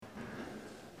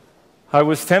I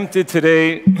was tempted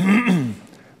today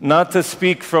not to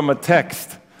speak from a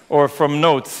text or from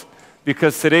notes,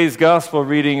 because today's gospel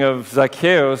reading of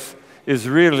Zacchaeus is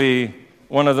really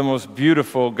one of the most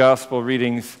beautiful gospel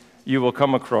readings you will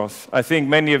come across. I think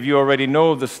many of you already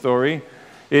know the story.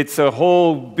 It's a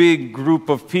whole big group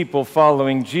of people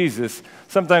following Jesus.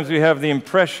 Sometimes we have the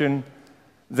impression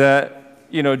that,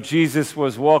 Jesus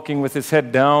was walking with his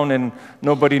head down and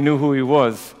nobody knew who he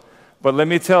was. But let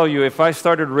me tell you, if I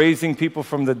started raising people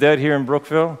from the dead here in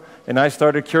Brookville, and I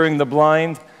started curing the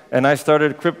blind, and I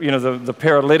started, the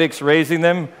paralytics, raising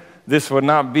them, this would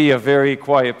not be a very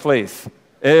quiet place.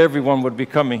 Everyone would be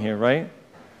coming here, right?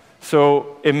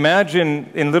 So imagine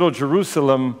in little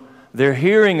Jerusalem, they're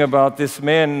hearing about this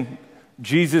man,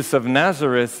 Jesus of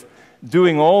Nazareth,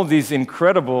 doing all these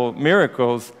incredible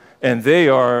miracles, and they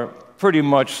are pretty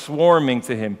much swarming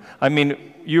to him. I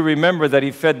mean, you remember that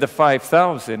he fed the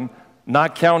 5,000,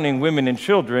 not counting women and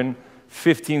children,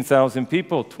 15,000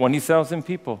 people, 20,000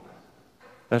 people.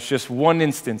 That's just one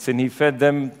instance, and he fed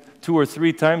them 2 or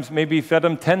 3 times, maybe he fed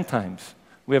them 10 times.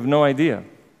 We have no idea.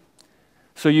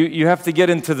 So you have to get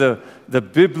into the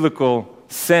biblical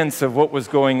sense of what was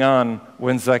going on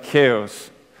when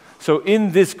Zacchaeus. So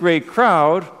in this great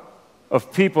crowd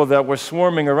of people that were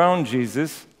swarming around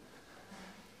Jesus,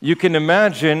 you can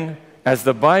imagine, as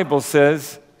the Bible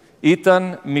says,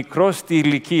 Itan mikrosti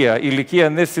ilikia. Ilikia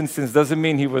in this instance doesn't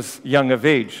mean he was young of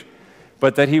age,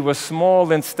 but that he was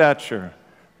small in stature,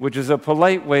 which is a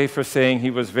polite way for saying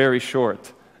he was very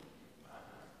short.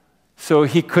 So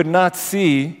he could not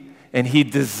see, and he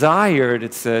desired,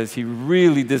 it says, he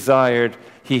really desired,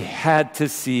 he had to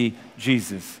see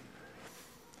Jesus.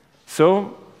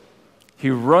 So he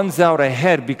runs out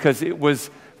ahead because it was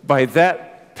by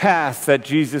that path that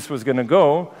Jesus was going to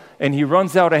go, and he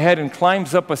runs out ahead and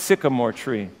climbs up a sycamore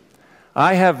tree.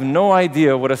 I have no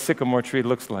idea what a sycamore tree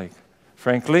looks like,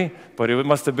 frankly, but it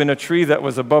must have been a tree that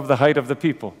was above the height of the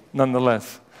people,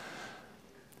 nonetheless.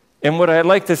 And what I'd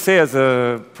like to say as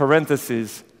a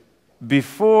parenthesis,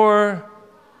 before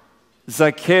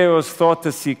Zacchaeus thought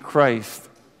to see Christ,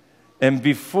 and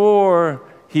before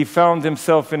he found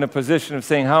himself in a position of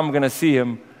saying, how am I going to see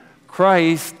him,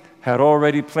 Christ had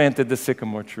already planted the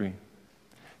sycamore tree.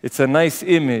 It's a nice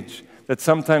image that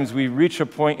sometimes we reach a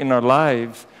point in our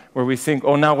lives where we think,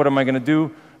 oh, now what am I going to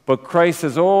do? But Christ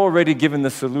has already given the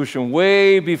solution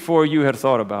way before you had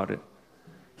thought about it.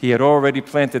 He had already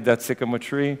planted that sycamore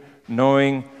tree,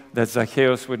 knowing that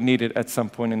Zacchaeus would need it at some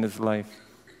point in his life.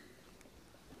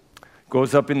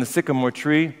 Goes up in the sycamore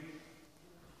tree,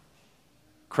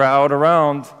 crowd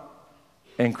around,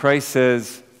 and Christ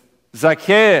says,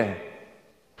 Zacchaeus,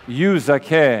 you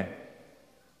Zacchaeus,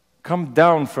 come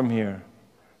down from here,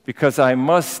 because I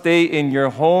must stay in your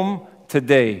home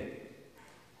today.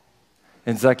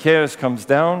 And Zacchaeus comes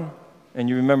down, and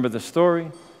you remember the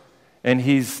story, and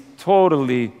he's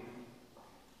totally,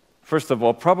 first of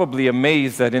all, probably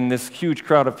amazed that in this huge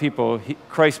crowd of people,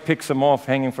 Christ picks him off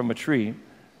hanging from a tree.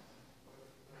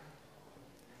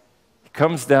 He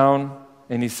comes down,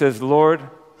 and he says, Lord,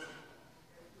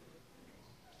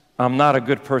 I'm not a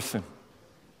good person.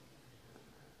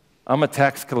 I'm a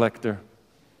tax collector.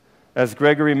 As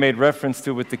Gregory made reference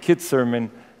to with the kids' sermon,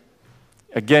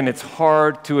 again, it's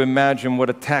hard to imagine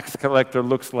what a tax collector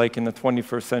looks like in the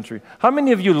 21st century. How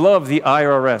many of you love the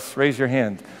IRS? Raise your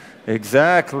hand.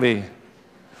 Exactly.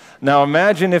 Now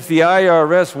imagine if the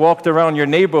IRS walked around your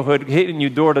neighborhood hitting you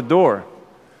door to door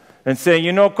and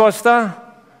saying, Costa,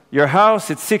 your house,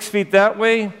 it's 6 feet that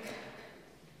way,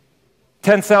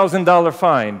 $10,000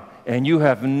 fine, and you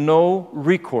have no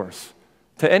recourse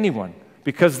to anyone,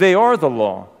 because they are the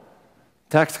law.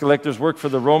 Tax collectors worked for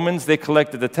the Romans. They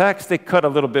collected the tax. They cut a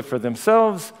little bit for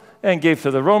themselves and gave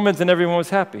to the Romans, and everyone was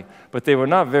happy. But they were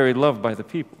not very loved by the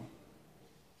people.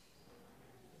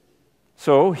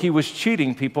 So he was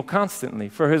cheating people constantly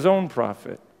for his own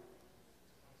profit.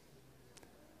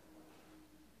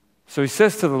 So he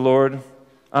says to the Lord,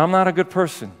 I'm not a good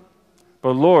person,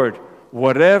 but Lord,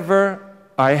 whatever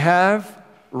I have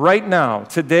right now,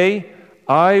 today,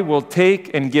 I will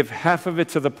take and give half of it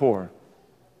to the poor.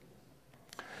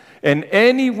 And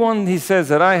anyone, he says,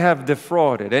 that I have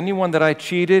defrauded, anyone that I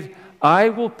cheated, I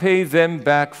will pay them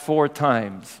back 4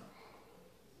 times.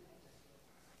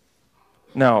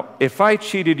 Now, if I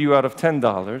cheated you out of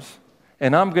 $10,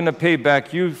 and I'm going to pay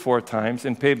back you 4 times,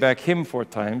 and pay back him 4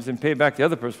 times, and pay back the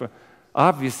other person,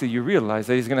 obviously you realize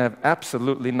that he's going to have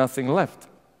absolutely nothing left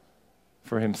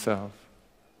for himself.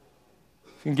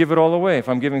 You can give it all away. If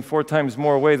I'm giving 4 times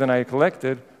more away than I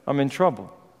collected, I'm in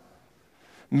trouble.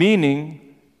 Meaning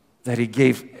that he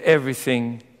gave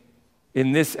everything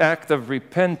in this act of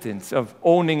repentance, of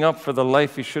owning up for the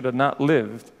life he should have not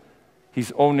lived,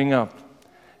 he's owning up.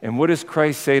 And what does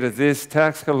Christ say to this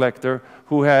tax collector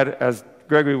who had, as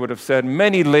Gregory would have said,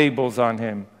 many labels on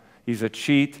him? He's a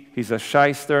cheat, he's a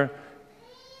shyster.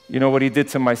 You know what he did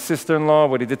to my sister-in-law,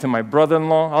 what he did to my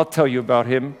brother-in-law? I'll tell you about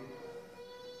him.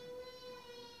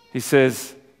 He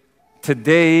says,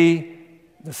 today,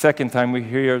 the second time we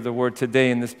hear the word today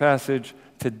in this passage,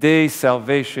 today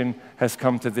salvation has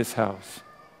come to this house.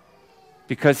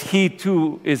 Because he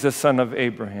too is a son of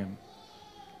Abraham.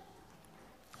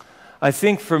 I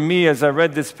think for me, as I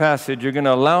read this passage, you're going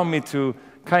to allow me to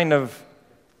kind of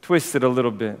twist it a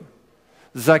little bit.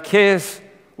 Zacchaeus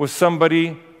was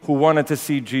somebody who wanted to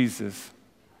see Jesus.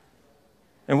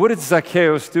 And what did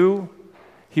Zacchaeus do?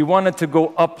 He wanted to go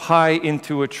up high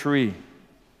into a tree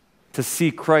to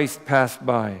see Christ pass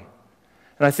by.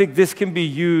 And I think this can be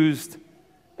used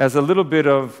as a little bit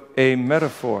of a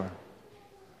metaphor.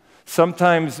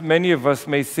 Sometimes many of us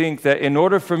may think that in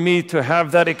order for me to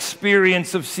have that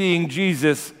experience of seeing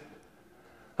Jesus,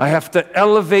 I have to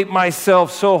elevate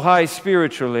myself so high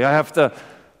spiritually. I have to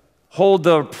hold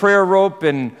the prayer rope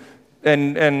and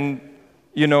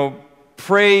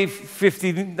pray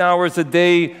 50 hours a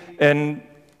day and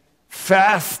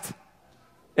fast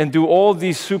and do all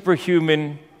these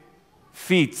superhuman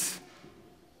feats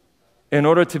in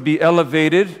order to be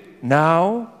elevated.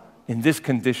 Now, in this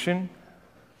condition,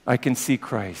 I can see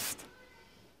Christ.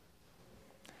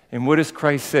 And what does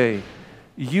Christ say?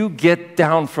 You get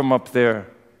down from up there.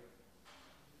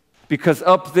 Because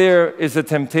up there is a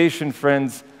temptation,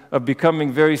 friends, of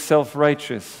becoming very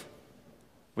self-righteous,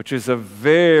 which is a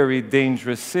very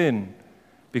dangerous sin,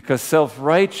 because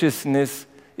self-righteousness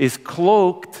is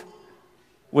cloaked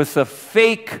with a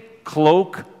fake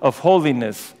cloak of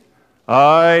holiness.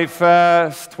 I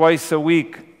fast twice a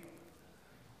week.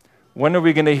 When are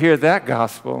we going to hear that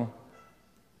gospel?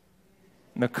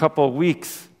 In a couple of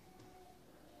weeks.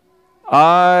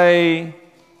 I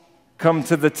come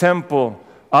to the temple.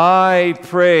 I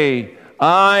pray.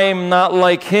 I'm not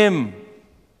like him.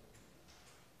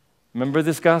 Remember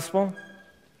this gospel?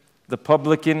 The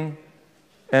publican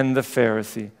and the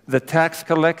Pharisee. The tax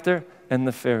collector and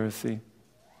the Pharisee.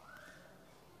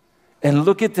 And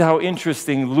look at how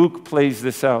interesting Luke plays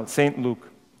this out, St. Luke.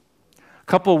 A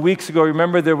couple of weeks ago,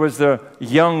 remember there was the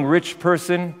young rich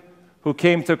person who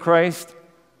came to Christ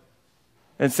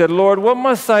and said, Lord, what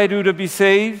must I do to be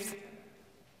saved?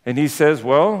 And he says,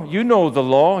 well, you know the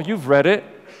law, you've read it.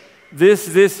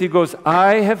 This, he goes,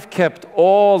 I have kept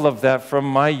all of that from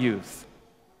my youth.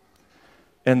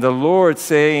 And the Lord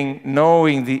saying,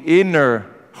 knowing the inner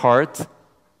heart,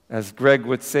 as Greg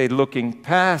would say, looking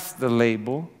past the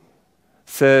label,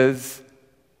 says,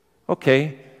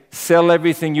 okay, sell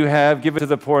everything you have, give it to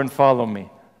the poor and follow me.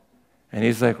 And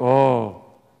he's like, oh,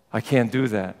 I can't do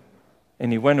that.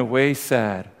 And he went away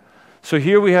sad. So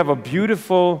here we have a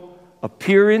beautiful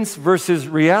appearance versus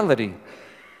reality.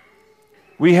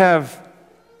 We have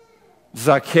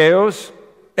Zacchaeus,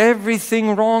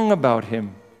 everything wrong about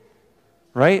him,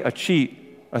 right? A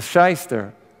cheat, a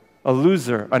shyster, a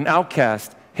loser, an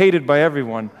outcast, hated by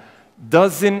everyone,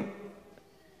 doesn't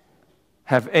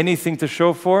have anything to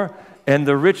show for. And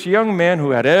the rich young man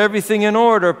who had everything in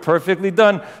order, perfectly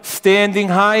done, standing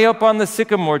high up on the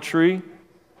sycamore tree,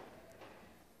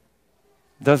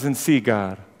 doesn't see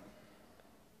God.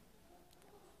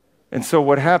 And so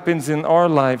what happens in our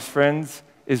lives, friends,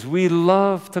 is we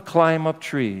love to climb up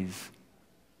trees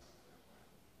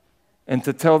and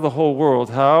to tell the whole world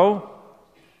how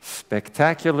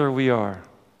spectacular we are.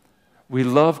 We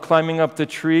love climbing up the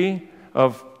tree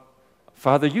of,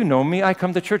 Father, you know me, I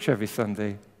come to church every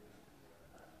Sunday.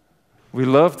 We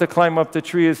love to climb up the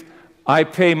tree as, I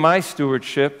pay my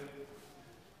stewardship,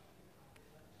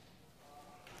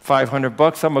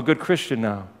 $500, I'm a good Christian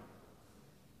now.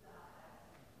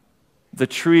 The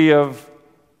tree of,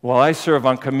 well, I serve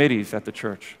on committees at the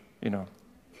church,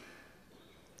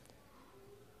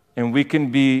 And we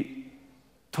can be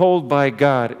told by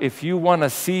God, if you want to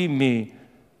see me,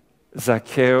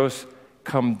 Zacchaeus,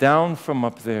 come down from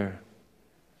up there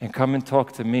and come and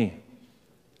talk to me.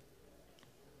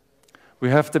 We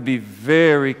have to be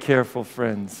very careful,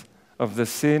 friends, of the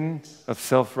sin of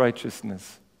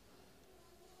self-righteousness.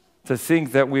 To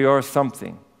think that we are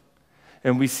something.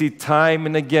 And we see time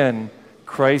and again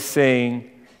Christ saying,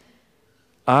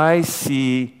 I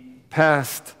see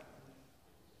past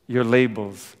your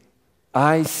labels.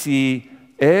 I see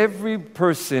every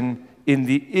person in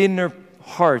the inner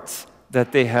hearts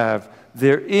that they have,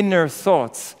 their inner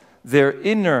thoughts, their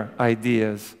inner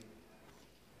ideas.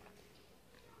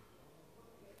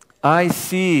 I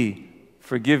see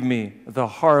forgive me, the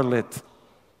harlot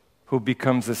who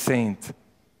becomes a saint.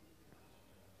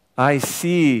 I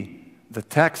see the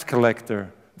tax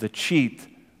collector, the cheat,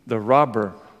 the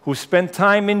robber, who spent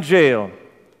time in jail,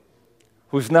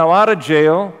 who's now out of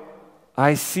jail.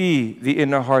 I see the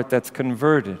inner heart that's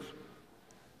converted.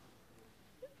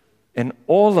 And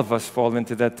all of us fall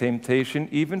into that temptation,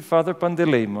 even Father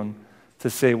Panteleimon, to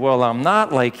say, well, I'm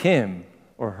not like him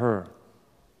or her.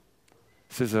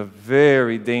 This is a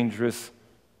very dangerous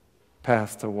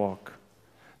path to walk.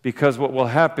 Because what will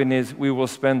happen is we will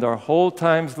spend our whole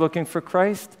times looking for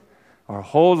Christ, our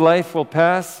whole life will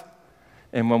pass,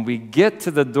 and when we get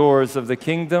to the doors of the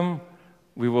kingdom,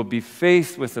 we will be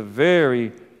faced with a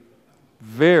very,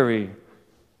 very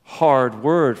hard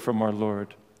word from our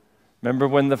Lord. Remember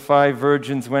when the 5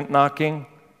 virgins went knocking?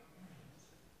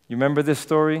 You remember this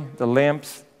story? The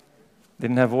lamps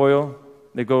didn't have oil.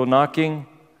 They go knocking,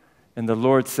 and the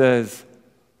Lord says,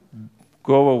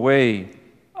 "Go away,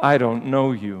 I don't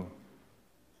know you."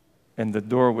 And the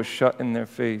door was shut in their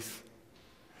face.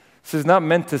 This is not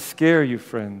meant to scare you,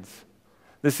 friends.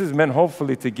 This is meant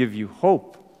hopefully to give you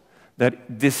hope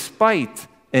that despite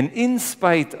and in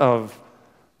spite of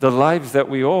the lives that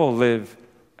we all live,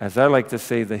 as I like to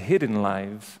say, the hidden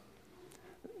lives,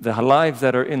 the lives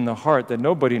that are in the heart that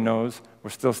nobody knows, we're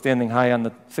still standing high on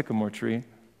the sycamore tree,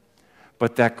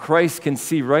 but that Christ can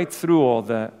see right through all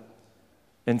that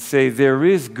and say there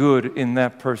is good in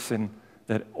that person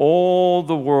that all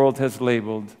the world has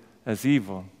labeled as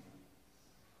evil.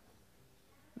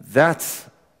 That's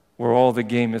where all the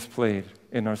game is played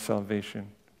in our salvation.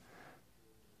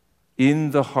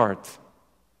 In the heart,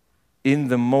 in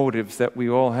the motives that we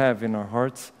all have in our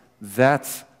hearts,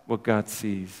 that's what God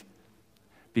sees.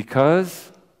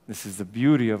 Because, this is the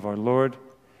beauty of our Lord,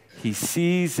 He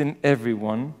sees in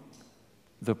everyone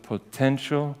the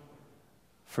potential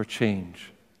for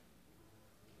change.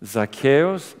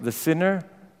 Zacchaeus, the sinner,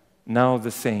 now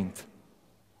the saint.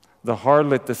 The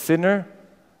harlot, the sinner,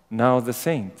 now the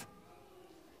saint.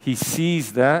 He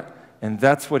sees that, and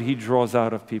that's what he draws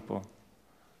out of people.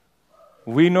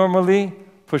 We normally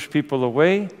push people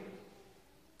away.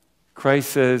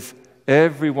 Christ says,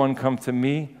 everyone come to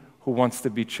me who wants to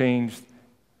be changed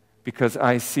because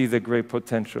I see the great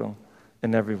potential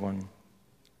in everyone.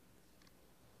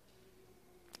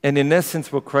 And in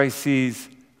essence, what Christ sees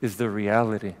is the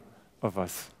reality of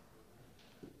us,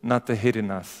 not the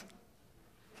hidden us.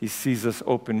 He sees us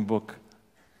open book.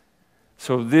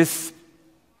 So this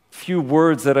few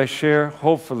words that I share,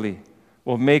 hopefully,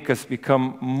 will make us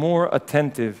become more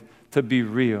attentive to be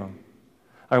real.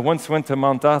 I once went to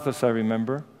Mount Athos, I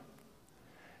remember,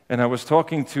 and I was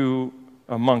talking to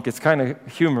a monk. It's kind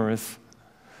of humorous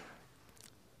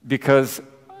because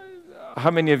how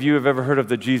many of you have ever heard of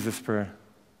the Jesus Prayer?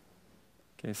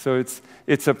 Okay, so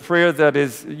it's a prayer that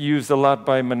is used a lot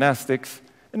by monastics,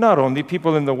 and not only,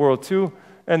 people in the world too,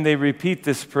 and they repeat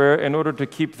this prayer in order to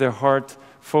keep their heart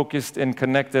focused and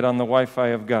connected on the Wi-Fi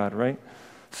of God, right?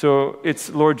 So it's,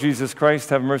 Lord Jesus Christ,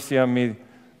 have mercy on me.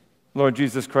 Lord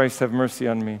Jesus Christ, have mercy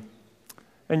on me.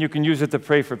 And you can use it to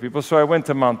pray for people. So I went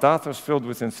to Mount Athos filled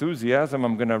with enthusiasm.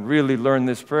 I'm going to really learn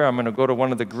this prayer. I'm going to go to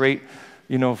one of the great,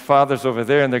 fathers over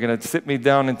there, and they're going to sit me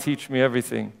down and teach me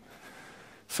everything.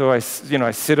 So I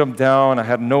sit them down. I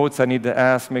had notes I need to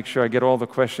ask, make sure I get all the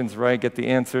questions right, get the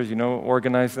answers,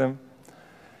 organize them.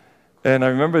 And I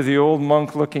remember the old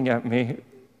monk looking at me.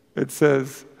 It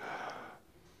says,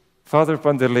 Father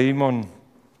Panteleimon,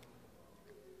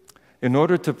 in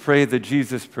order to pray the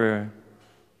Jesus prayer,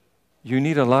 you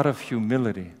need a lot of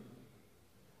humility.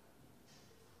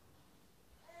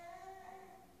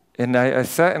 And I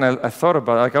sat and I thought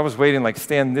about it. Like I was waiting,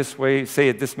 stand this way, say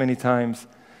it this many times.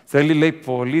 It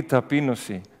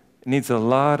needs a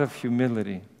lot of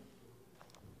humility.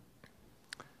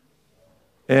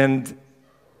 And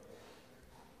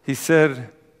he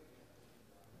said,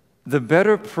 the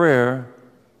better prayer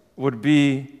would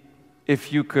be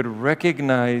if you could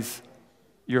recognize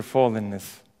your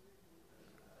fallenness,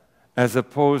 as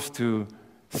opposed to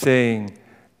saying,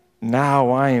 now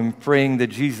I am praying the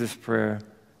Jesus prayer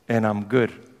and I'm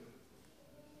good.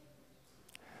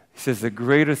 He says the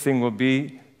greater thing will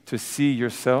be to see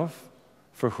yourself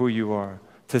for who you are.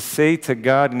 To say to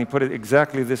God, and he put it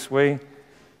exactly this way,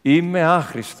 Ime a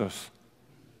Christos.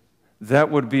 That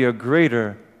would be a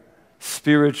greater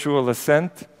spiritual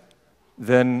ascent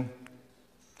than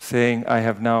saying, I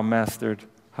have now mastered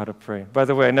how to pray. By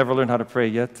the way, I never learned how to pray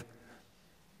yet.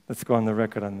 Let's go on the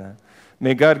record on that.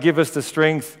 May God give us the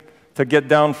strength to get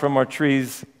down from our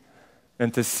trees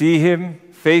and to see Him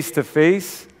face to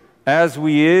face as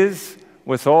we is,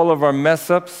 with all of our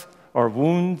mess-ups, our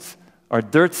wounds, our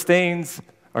dirt stains,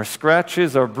 our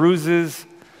scratches, our bruises,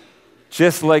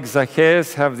 just like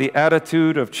Zacchaeus, have the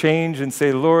attitude of change and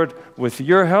say, Lord, with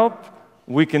your help,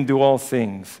 we can do all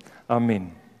things.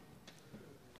 Amen.